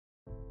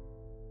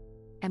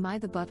Am I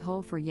the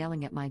butthole for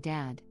yelling at my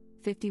dad,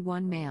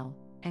 51 male,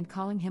 and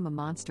calling him a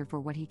monster for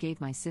what he gave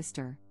my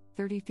sister,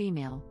 30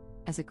 female,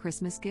 as a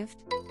Christmas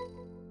gift?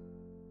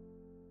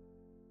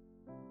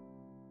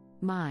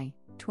 My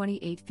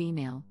 28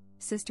 female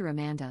sister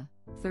Amanda,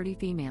 30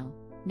 female,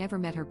 never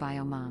met her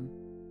bio mom.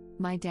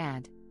 My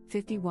dad,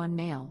 51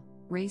 male,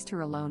 raised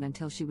her alone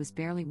until she was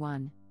barely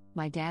 1.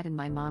 My dad and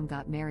my mom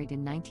got married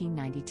in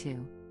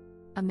 1992.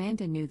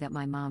 Amanda knew that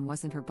my mom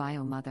wasn't her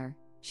bio mother.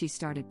 She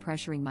started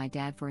pressuring my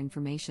dad for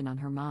information on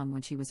her mom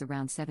when she was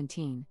around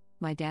 17.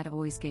 My dad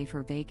always gave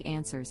her vague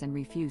answers and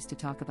refused to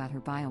talk about her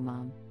bio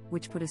mom,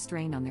 which put a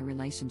strain on their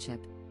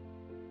relationship.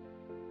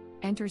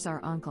 Enters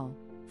our uncle,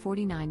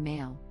 49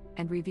 male,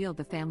 and revealed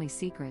the family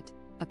secret.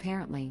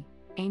 Apparently,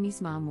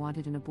 Amy's mom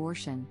wanted an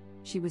abortion.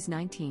 She was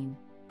 19,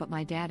 but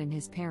my dad and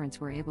his parents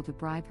were able to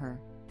bribe her.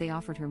 They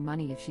offered her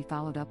money if she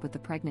followed up with the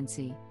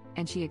pregnancy,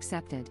 and she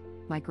accepted.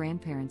 My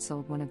grandparents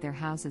sold one of their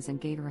houses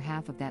and gave her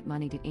half of that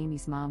money to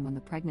Amy's mom when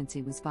the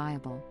pregnancy was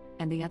viable,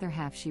 and the other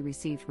half she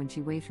received when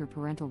she waived her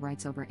parental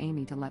rights over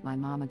Amy to let my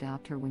mom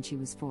adopt her when she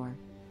was 4.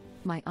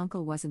 My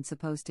uncle wasn't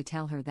supposed to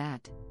tell her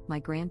that. My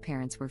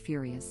grandparents were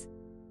furious.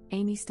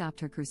 Amy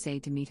stopped her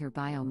crusade to meet her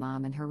bio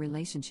mom, and her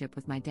relationship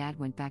with my dad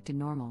went back to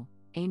normal.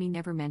 Amy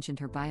never mentioned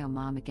her bio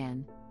mom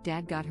again.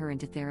 Dad got her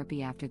into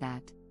therapy after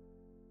that.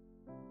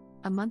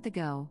 A month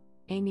ago,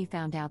 Amy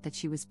found out that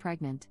she was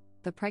pregnant.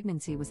 The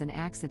pregnancy was an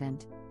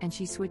accident, and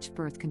she switched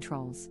birth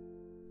controls.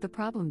 The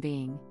problem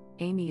being,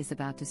 Amy is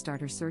about to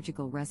start her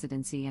surgical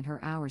residency and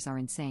her hours are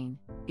insane.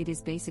 It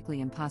is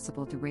basically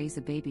impossible to raise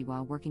a baby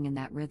while working in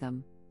that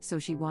rhythm, so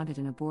she wanted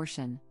an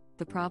abortion.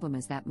 The problem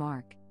is that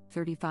Mark,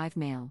 35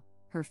 male,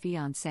 her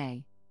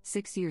fiancé,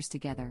 6 years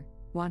together,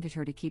 wanted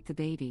her to keep the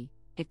baby.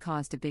 It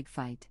caused a big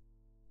fight.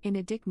 In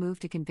a dick move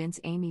to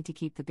convince Amy to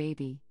keep the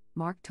baby,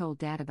 Mark told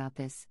Dad about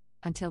this.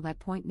 Until that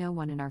point, no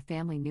one in our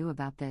family knew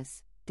about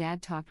this.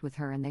 Dad talked with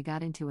her and they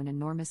got into an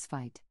enormous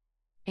fight.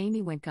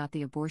 Amy got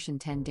the abortion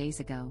 10 days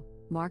ago.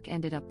 Mark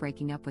ended up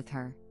breaking up with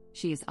her.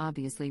 She is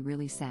obviously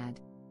really sad.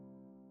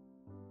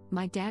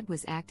 My dad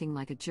was acting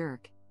like a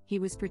jerk. He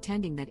was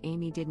pretending that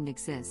Amy didn't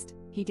exist.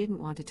 He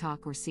didn't want to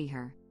talk or see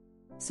her.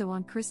 So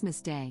on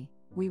Christmas Day,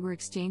 we were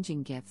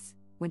exchanging gifts.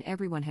 When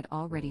everyone had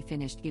already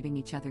finished giving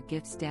each other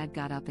gifts, Dad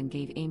got up and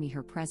gave Amy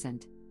her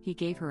present. He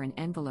gave her an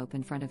envelope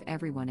in front of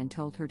everyone and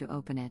told her to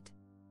open it.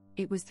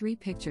 It was 3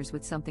 pictures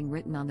with something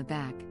written on the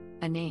back,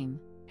 a name,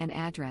 an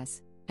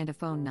address, and a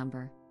phone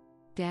number.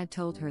 Dad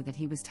told her that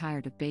he was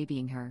tired of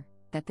babying her,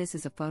 that this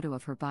is a photo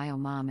of her bio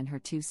mom and her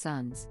 2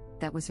 sons,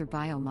 that was her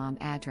bio mom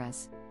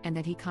address, and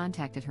that he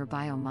contacted her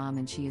bio mom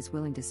and she is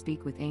willing to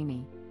speak with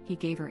Amy. He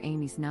gave her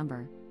Amy's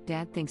number.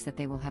 Dad thinks that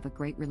they will have a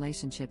great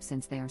relationship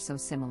since they are so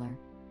similar.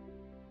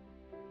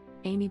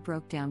 Amy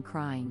broke down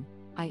crying.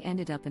 I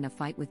ended up in a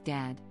fight with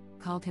Dad,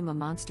 called him a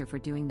monster for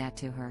doing that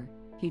to her.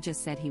 He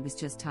just said he was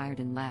just tired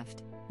and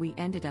left. We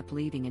ended up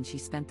leaving and she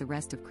spent the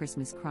rest of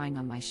Christmas crying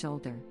on my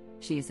shoulder.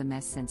 She is a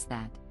mess since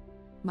that.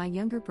 My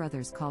younger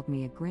brothers called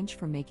me a Grinch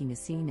for making a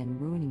scene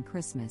and ruining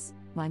Christmas.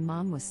 My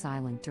mom was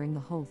silent during the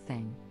whole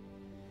thing.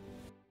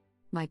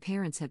 My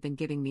parents have been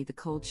giving me the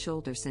cold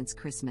shoulder since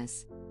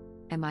Christmas.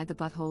 Am I the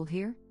butthole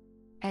here?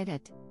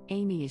 Edit.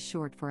 Amy is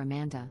short for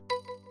Amanda.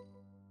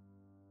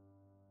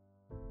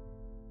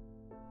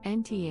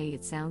 NTA,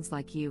 it sounds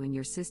like you and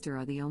your sister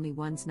are the only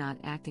ones not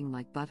acting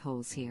like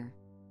buttholes here.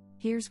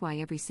 Here's why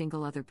every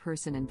single other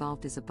person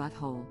involved is a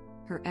butthole.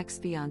 Her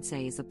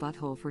ex-fiancé is a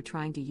butthole for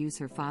trying to use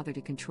her father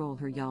to control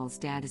her. Y'all's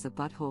dad is a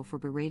butthole for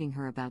berating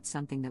her about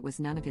something that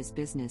was none of his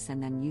business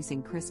and then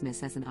using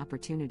Christmas as an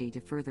opportunity to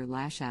further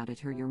lash out at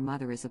her. Your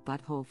mother is a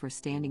butthole for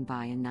standing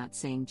by and not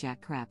saying jack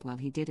crap while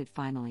he did it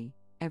finally.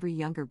 Every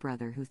younger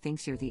brother who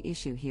thinks you're the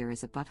issue here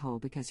is a butthole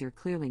because you're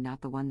clearly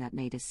not the one that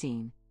made a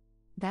scene.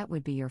 That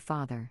would be your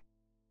father.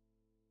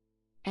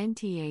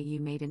 NTA, you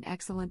made an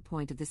excellent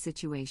point of the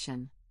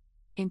situation.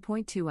 In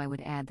point 2, I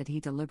would add that he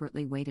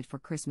deliberately waited for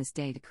Christmas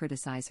Day to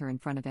criticize her in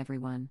front of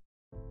everyone.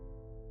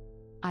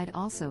 I'd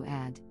also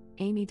add,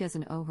 Amy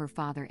doesn't owe her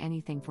father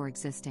anything for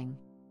existing.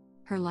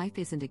 Her life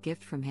isn't a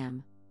gift from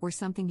him, or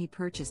something he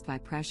purchased by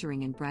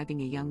pressuring and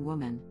bribing a young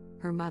woman,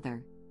 her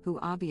mother, who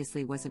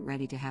obviously wasn't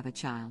ready to have a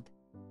child.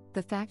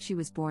 The fact she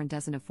was born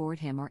doesn't afford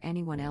him or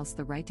anyone else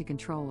the right to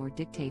control or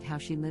dictate how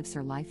she lives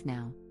her life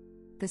now.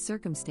 The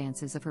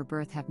circumstances of her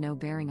birth have no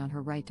bearing on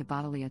her right to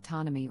bodily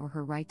autonomy or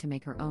her right to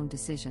make her own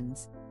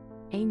decisions.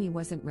 Amy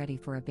wasn't ready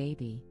for a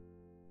baby.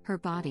 Her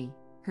body,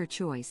 her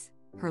choice,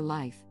 her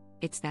life,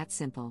 it's that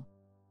simple.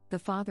 The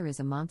father is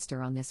a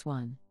monster on this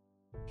one.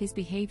 His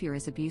behavior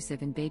is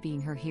abusive and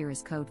babying her here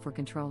is code for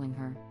controlling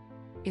her.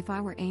 If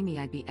I were Amy,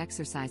 I'd be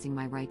exercising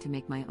my right to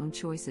make my own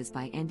choices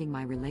by ending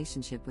my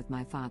relationship with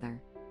my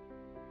father.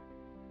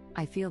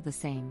 I feel the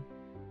same.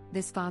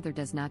 This father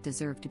does not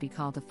deserve to be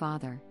called a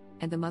father,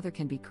 and the mother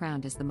can be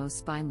crowned as the most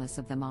spineless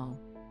of them all.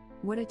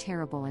 What a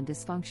terrible and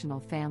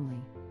dysfunctional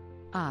family.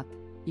 Up,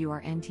 you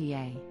are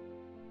NTA.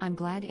 I'm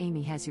glad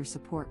Amy has your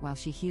support while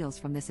she heals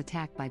from this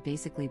attack by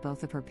basically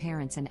both of her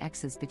parents and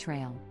ex's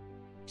betrayal.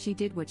 She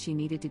did what she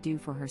needed to do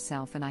for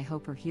herself, and I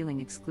hope her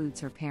healing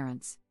excludes her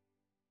parents.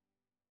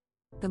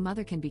 The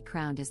mother can be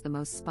crowned as the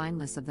most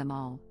spineless of them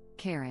all.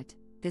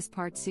 This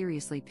part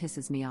seriously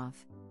pisses me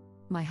off.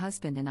 My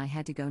husband and I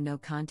had to go no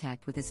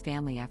contact with his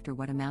family after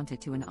what amounted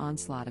to an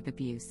onslaught of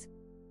abuse.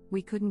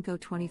 We couldn't go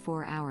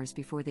 24 hours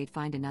before they'd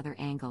find another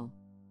angle.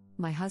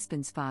 My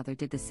husband's father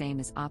did the same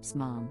as Op's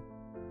mom.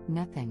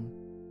 Nothing.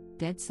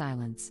 Dead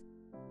silence.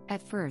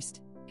 At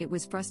first, it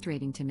was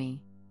frustrating to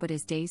me, but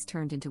as days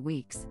turned into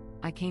weeks,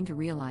 I came to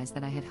realize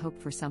that I had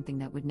hoped for something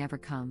that would never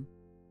come.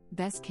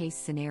 Best case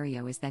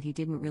scenario is that he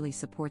didn't really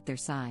support their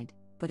side,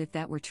 but if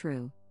that were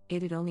true,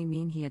 it'd only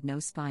mean he had no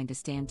spine to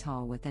stand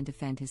tall with and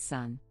defend his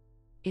son.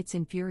 It's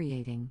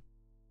infuriating.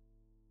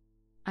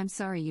 I'm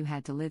sorry you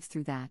had to live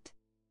through that.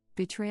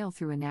 Betrayal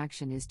through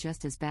inaction is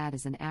just as bad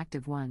as an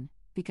active one,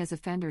 because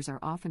offenders are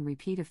often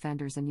repeat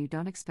offenders and you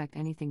don't expect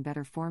anything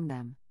better from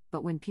them,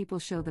 but when people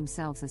show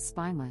themselves as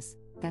spineless,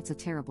 that's a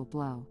terrible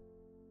blow.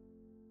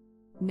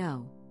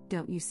 No,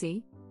 don't you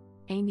see?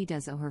 Amy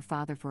does owe her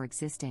father for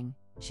existing.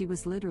 She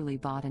was literally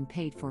bought and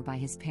paid for by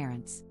his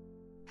parents.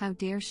 How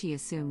dare she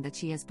assume that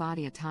she has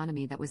body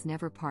autonomy that was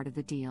never part of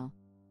the deal?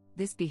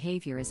 This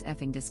behavior is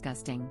effing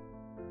disgusting.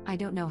 I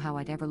don't know how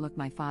I'd ever look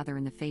my father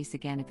in the face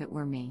again if it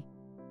were me.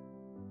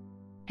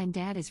 And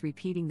Dad is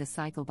repeating the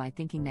cycle by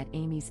thinking that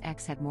Amy's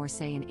ex had more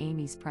say in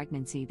Amy's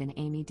pregnancy than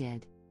Amy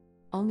did.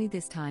 Only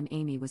this time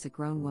Amy was a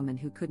grown woman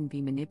who couldn't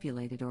be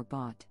manipulated or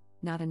bought,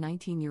 not a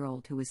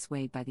 19-year-old who was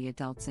swayed by the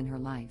adults in her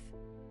life.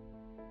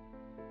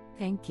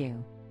 Thank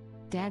you.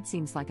 Dad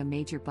seems like a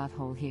major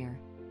butthole here.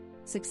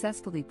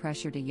 Successfully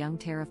pressured a young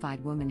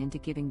terrified woman into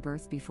giving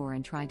birth before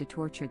and tried to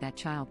torture that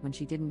child when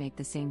she didn't make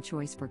the same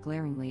choice for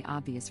glaringly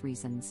obvious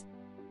reasons.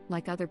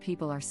 Like other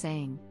people are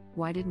saying,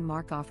 why didn't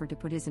Mark offer to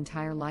put his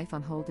entire life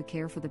on hold to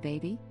care for the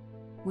baby?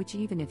 Which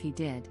even if he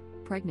did,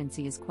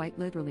 pregnancy is quite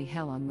literally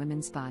hell on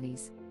women's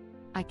bodies.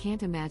 I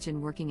can't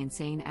imagine working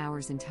insane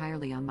hours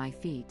entirely on my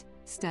feet,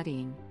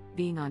 studying,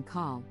 being on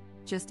call,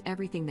 just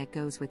everything that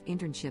goes with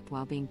internship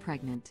while being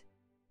pregnant.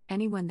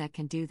 Anyone that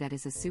can do that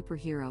is a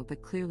superhero,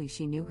 but clearly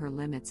she knew her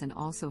limits and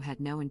also had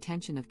no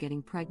intention of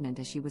getting pregnant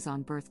as she was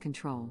on birth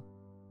control.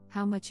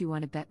 How much you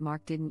want to bet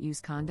Mark didn't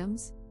use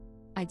condoms?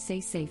 I'd say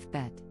safe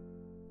bet.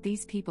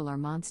 These people are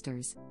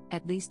monsters,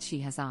 at least she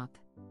has Op.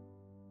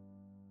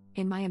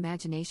 In my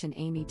imagination,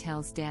 Amy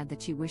tells Dad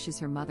that she wishes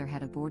her mother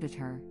had aborted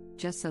her,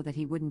 just so that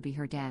he wouldn't be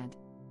her dad.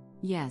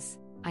 Yes,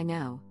 I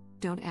know,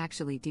 don't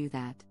actually do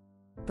that.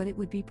 But it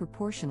would be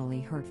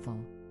proportionally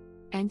hurtful.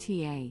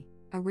 NTA,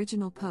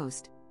 original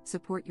post,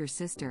 support your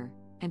sister,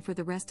 and for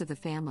the rest of the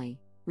family,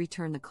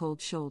 return the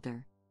cold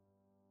shoulder.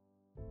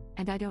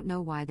 And I don't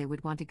know why they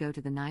would want to go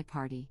to the Nye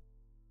party.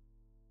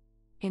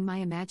 In my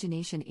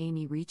imagination,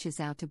 Amy reaches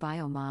out to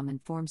bio mom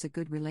and forms a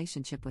good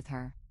relationship with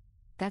her.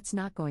 That's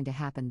not going to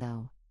happen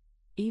though.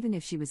 Even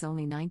if she was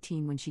only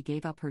 19 when she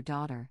gave up her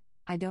daughter,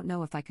 I don't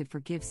know if I could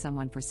forgive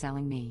someone for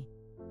selling me.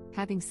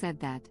 Having said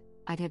that,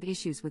 I'd have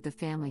issues with the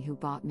family who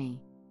bought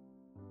me.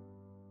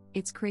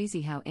 It's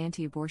crazy how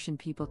anti-abortion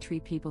people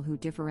treat people who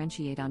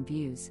differentiate on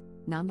views,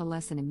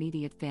 nonetheless an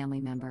immediate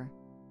family member.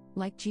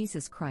 Like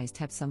Jesus Christ,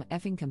 have some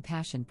effing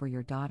compassion for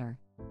your daughter.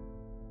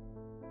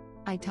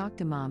 I talked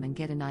to Mom and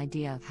get an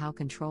idea of how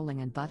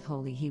controlling and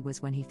buttholey he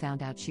was when he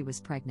found out she was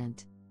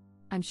pregnant.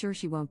 I'm sure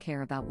she won't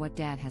care about what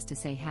Dad has to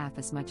say half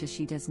as much as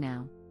she does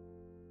now.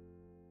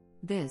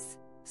 This,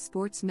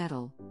 sports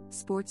medal,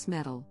 sports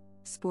medal,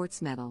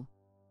 sports medal.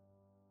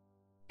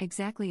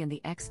 Exactly, and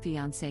the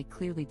ex-fiancé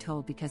clearly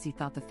told because he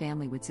thought the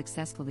family would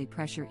successfully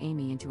pressure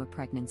Amy into a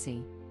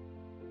pregnancy.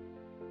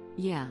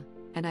 Yeah,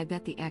 and I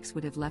bet the ex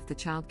would have left the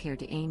childcare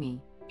to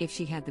Amy, if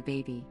she had the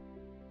baby.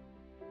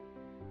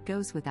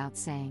 Goes without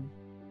saying.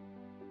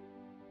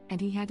 And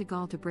he had the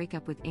gall to break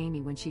up with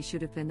Amy when she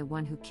should have been the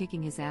one who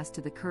kicking his ass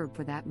to the curb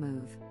for that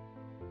move.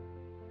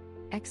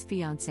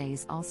 Ex-fiancé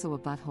is also a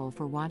butthole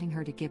for wanting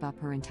her to give up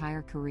her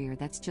entire career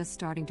that's just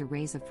starting to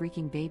raise a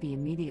freaking baby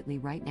immediately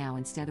right now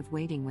instead of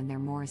waiting when they're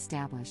more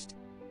established.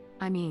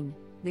 I mean,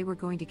 they were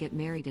going to get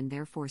married and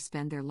therefore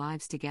spend their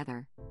lives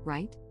together,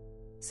 right?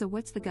 So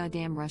what's the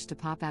goddamn rush to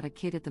pop out a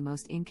kid at the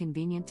most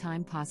inconvenient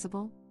time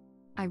possible?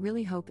 I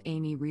really hope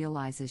Amy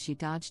realizes she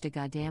dodged a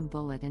goddamn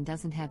bullet and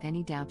doesn't have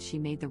any doubts she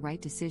made the right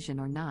decision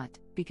or not,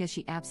 because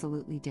she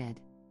absolutely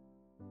did.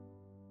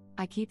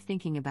 I keep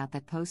thinking about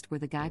that post where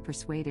the guy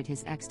persuaded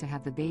his ex to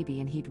have the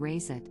baby and he'd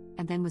raise it,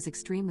 and then was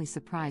extremely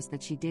surprised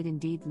that she did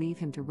indeed leave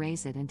him to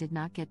raise it and did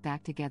not get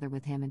back together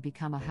with him and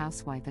become a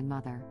housewife and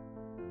mother.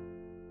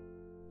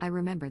 I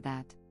remember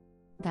that.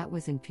 That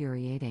was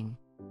infuriating.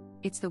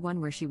 It's the one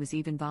where she was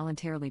even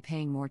voluntarily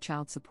paying more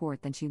child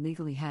support than she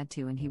legally had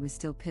to, and he was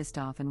still pissed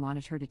off and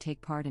wanted her to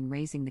take part in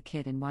raising the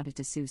kid and wanted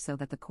to sue so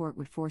that the court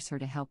would force her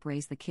to help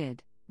raise the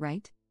kid,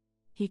 right?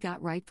 He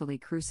got rightfully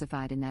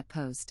crucified in that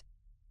post.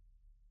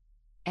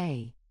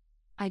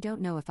 I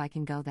don't know if I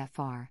can go that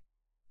far.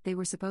 They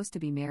were supposed to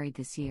be married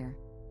this year.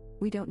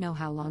 We don't know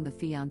how long the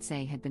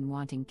fiancé had been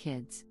wanting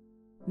kids.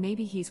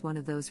 Maybe he's one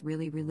of those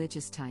really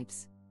religious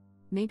types.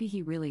 Maybe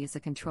he really is a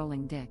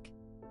controlling dick.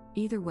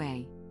 Either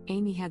way,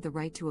 Amy had the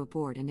right to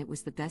abort and it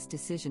was the best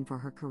decision for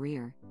her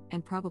career,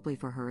 and probably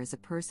for her as a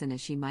person,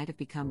 as she might have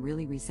become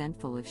really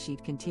resentful if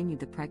she'd continued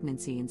the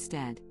pregnancy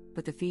instead,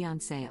 but the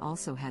fiancé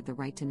also had the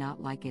right to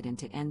not like it and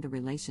to end the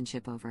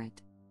relationship over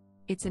it.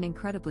 It's an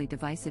incredibly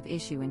divisive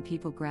issue, and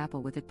people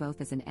grapple with it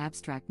both as an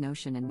abstract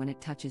notion and when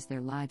it touches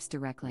their lives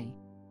directly.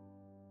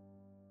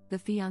 The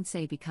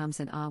fiancé becomes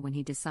an when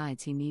he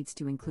decides he needs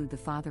to include the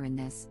father in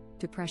this,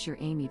 to pressure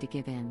Amy to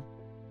give in.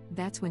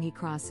 That's when he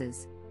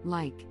crosses,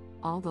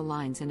 all the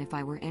lines, and if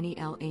I were any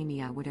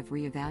Amy, I would have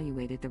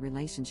reevaluated the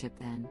relationship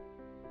then.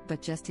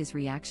 But just his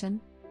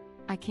reaction?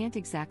 I can't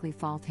exactly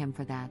fault him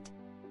for that.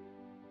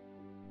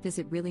 Does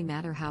it really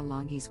matter how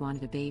long he's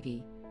wanted a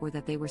baby, or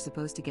that they were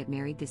supposed to get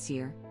married this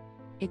year?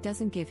 It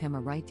doesn't give him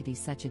a right to be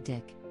such a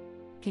dick.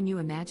 Can you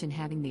imagine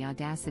having the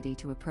audacity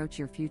to approach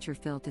your future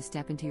Phil to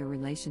step into your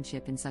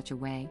relationship in such a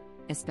way,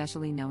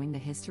 especially knowing the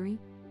history?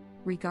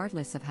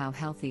 Regardless of how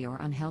healthy or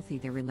unhealthy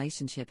their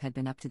relationship had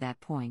been up to that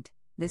point,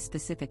 this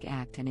specific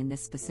act and in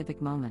this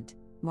specific moment,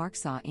 Mark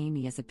saw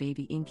Amy as a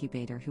baby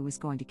incubator who was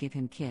going to give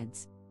him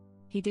kids.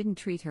 He didn't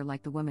treat her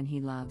like the woman he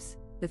loves,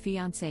 the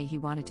fiancée he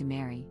wanted to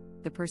marry,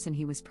 the person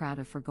he was proud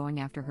of for going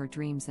after her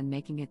dreams and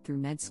making it through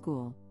med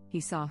school. He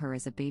saw her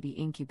as a baby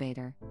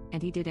incubator,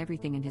 and he did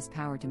everything in his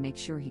power to make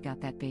sure he got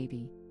that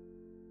baby.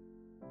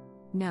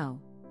 No,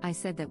 I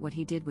said that what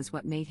he did was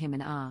what made him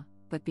an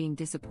but being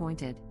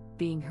disappointed,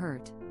 being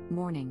hurt,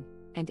 mourning,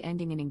 and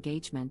ending an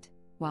engagement,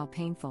 while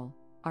painful,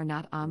 are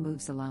not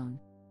moves alone.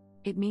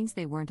 It means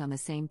they weren't on the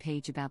same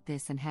page about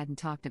this and hadn't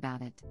talked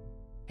about it.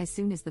 As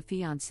soon as the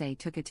fiancé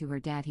took it to her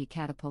dad, he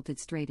catapulted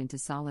straight into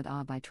solid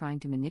by trying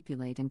to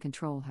manipulate and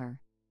control her.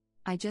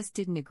 I just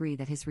didn't agree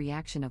that his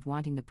reaction of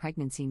wanting the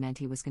pregnancy meant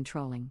he was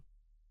controlling.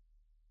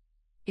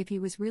 If he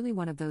was really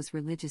one of those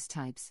religious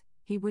types,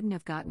 he wouldn't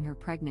have gotten her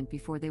pregnant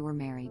before they were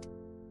married.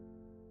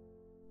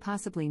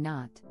 Possibly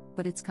not,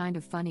 but it's kind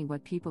of funny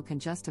what people can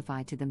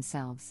justify to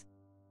themselves.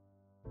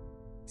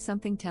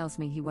 Something tells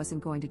me he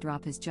wasn't going to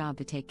drop his job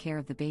to take care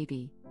of the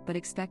baby, but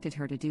expected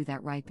her to do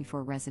that right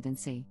before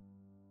residency.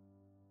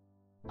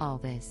 All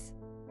this.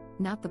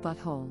 Not the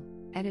butthole,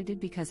 edited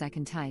because I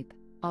can type.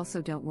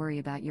 Also, don't worry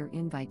about your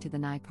invite to the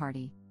night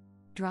party.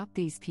 Drop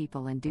these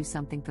people and do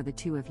something for the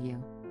two of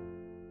you.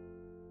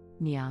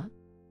 Nya?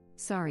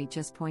 Sorry,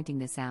 just pointing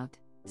this out,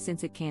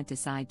 since it can't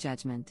decide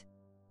judgment.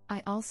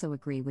 I also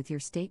agree with your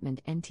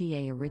statement,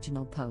 NTA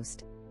original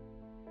post.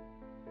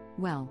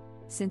 Well,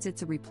 since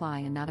it's a reply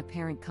and not a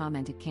parent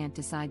comment, it can't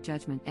decide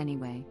judgment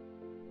anyway.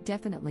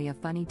 Definitely a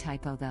funny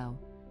typo though.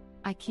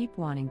 I keep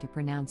wanting to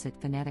pronounce it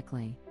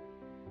phonetically.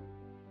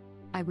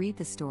 I read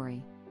the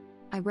story.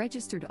 I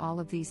registered all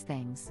of these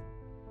things.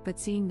 But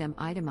seeing them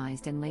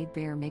itemized and laid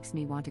bare makes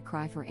me want to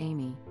cry for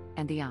Amy,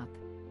 and the op.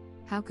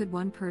 How could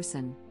one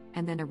person,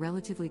 and then a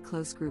relatively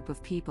close group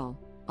of people,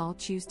 all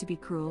choose to be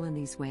cruel in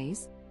these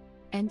ways?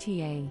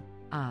 NTA,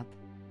 op.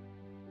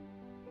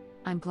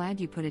 I'm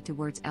glad you put it to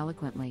words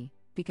eloquently,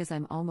 because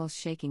I'm almost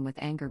shaking with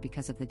anger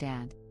because of the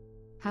dad.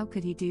 How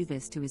could he do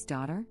this to his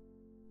daughter?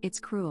 It's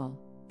cruel,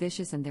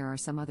 vicious, and there are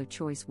some other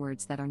choice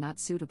words that are not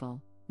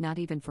suitable, not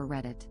even for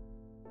Reddit.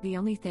 The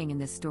only thing in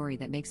this story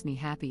that makes me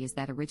happy is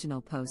that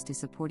original post is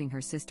supporting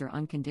her sister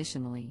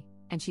unconditionally,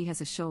 and she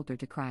has a shoulder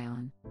to cry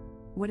on.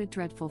 What a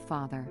dreadful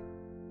father.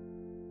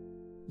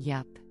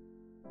 Yup.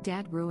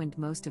 Dad ruined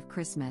most of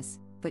Christmas,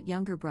 but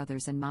younger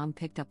brothers and mom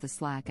picked up the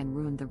slack and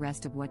ruined the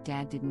rest of what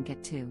dad didn't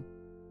get to.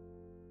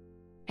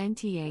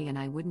 NTA, and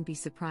I wouldn't be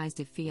surprised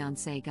if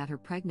fiancé got her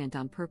pregnant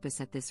on purpose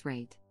at this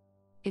rate.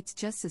 It's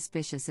just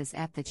suspicious as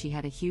F that she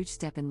had a huge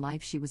step in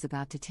life she was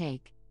about to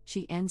take,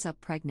 she ends up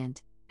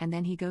pregnant, and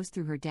then he goes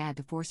through her dad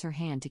to force her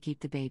hand to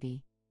keep the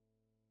baby.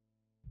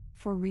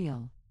 For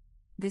real.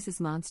 This is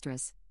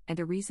monstrous, and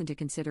a reason to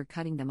consider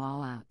cutting them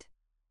all out.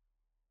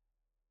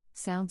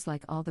 Sounds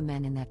like all the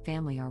men in that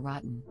family are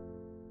rotten.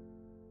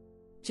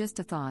 Just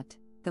a thought,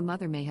 the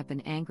mother may have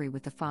been angry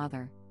with the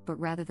father, but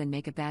rather than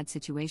make a bad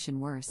situation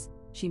worse,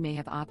 she may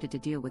have opted to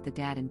deal with the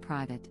dad in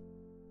private.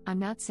 I'm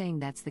not saying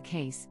that's the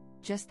case,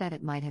 just that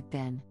it might have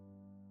been.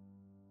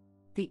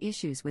 The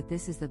issues with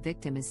this is the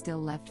victim is still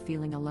left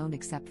feeling alone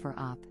except for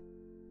op.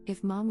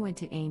 If mom went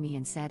to Amy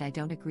and said I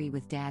don't agree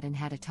with dad and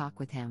had a talk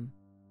with him,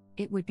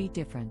 it would be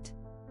different.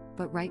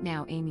 But right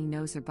now Amy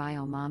knows her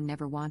bio mom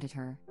never wanted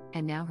her,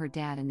 and now her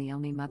dad and the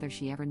only mother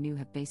she ever knew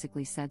have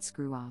basically said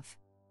screw off.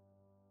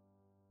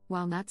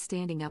 While not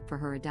standing up for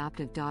her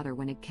adoptive daughter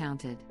when it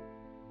counted.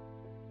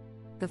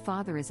 The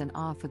father is an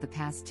for the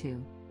past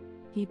two.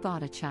 He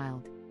bought a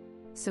child.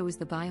 So is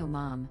the bio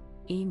mom,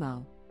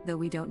 emo, though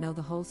we don't know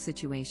the whole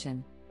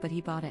situation, but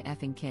he bought a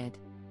effing kid.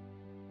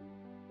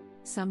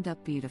 Summed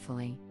up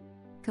beautifully.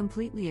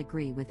 Completely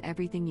agree with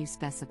everything you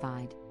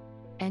specified.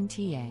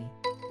 NTA.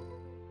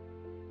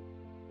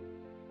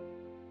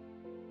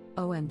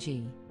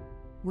 OMG.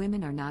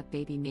 Women are not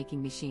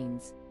baby-making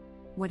machines.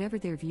 Whatever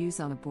their views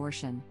on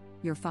abortion,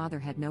 your father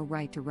had no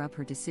right to rub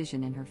her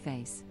decision in her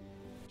face.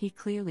 He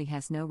clearly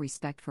has no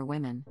respect for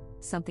women,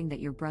 something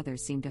that your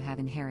brothers seem to have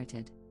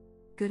inherited.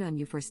 Good on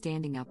you for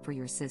standing up for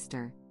your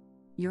sister.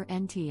 You're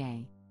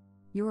NTA.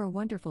 You're a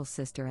wonderful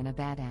sister and a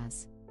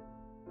badass.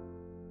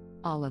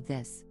 All of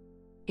this.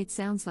 It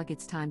sounds like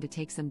it's time to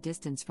take some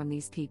distance from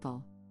these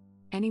people.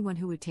 Anyone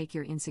who would take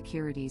your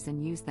insecurities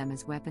and use them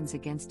as weapons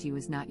against you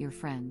is not your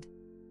friend.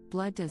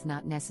 Blood does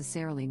not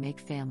necessarily make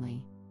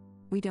family.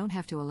 We don't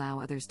have to allow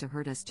others to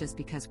hurt us just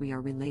because we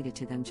are related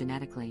to them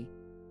genetically.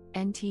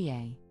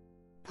 NTA.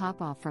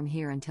 Pop off from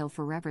here until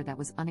forever. That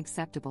was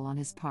unacceptable on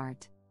his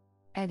part.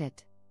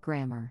 Edit.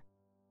 Grammar.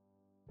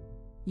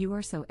 You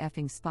are so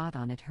effing spot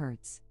on, it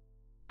hurts.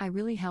 I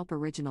really hope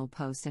original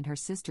post and her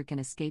sister can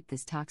escape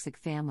this toxic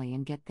family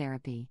and get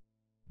therapy.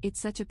 It's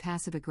such a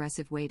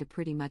passive-aggressive way to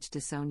pretty much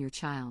disown your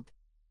child.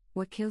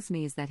 What kills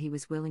me is that he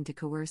was willing to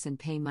coerce and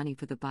pay money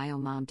for the bio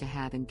mom to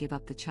have and give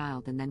up the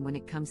child, and then when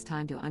it comes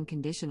time to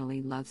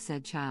unconditionally love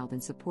said child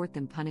and support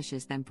them,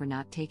 punishes them for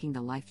not taking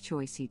the life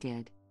choice he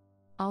did.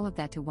 All of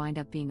that to wind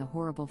up being a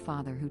horrible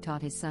father who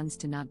taught his sons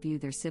to not view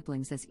their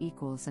siblings as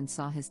equals and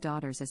saw his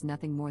daughters as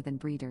nothing more than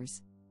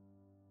breeders.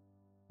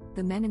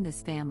 The men in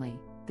this family,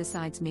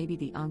 besides maybe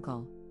the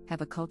uncle,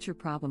 have a culture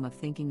problem of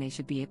thinking they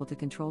should be able to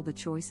control the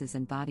choices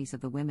and bodies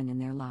of the women in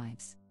their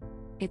lives.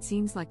 It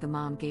seems like the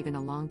mom gave in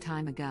a long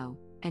time ago,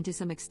 and to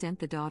some extent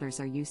the daughters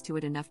are used to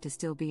it enough to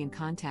still be in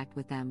contact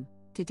with them,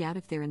 to doubt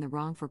if they're in the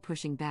wrong for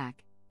pushing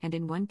back, and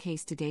in one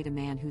case to date a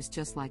man who's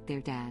just like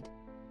their dad.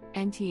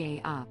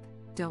 NTA op,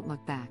 don't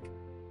look back.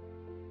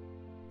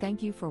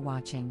 Thank you for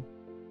watching.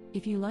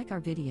 If you like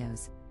our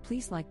videos,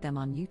 please like them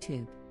on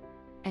YouTube.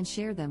 And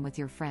share them with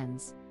your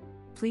friends.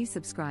 Please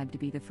subscribe to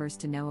be the first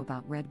to know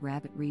about Red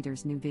Rabbit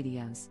Reader's new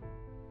videos.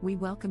 We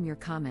welcome your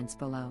comments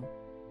below.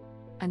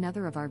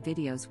 Another of our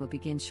videos will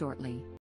begin shortly.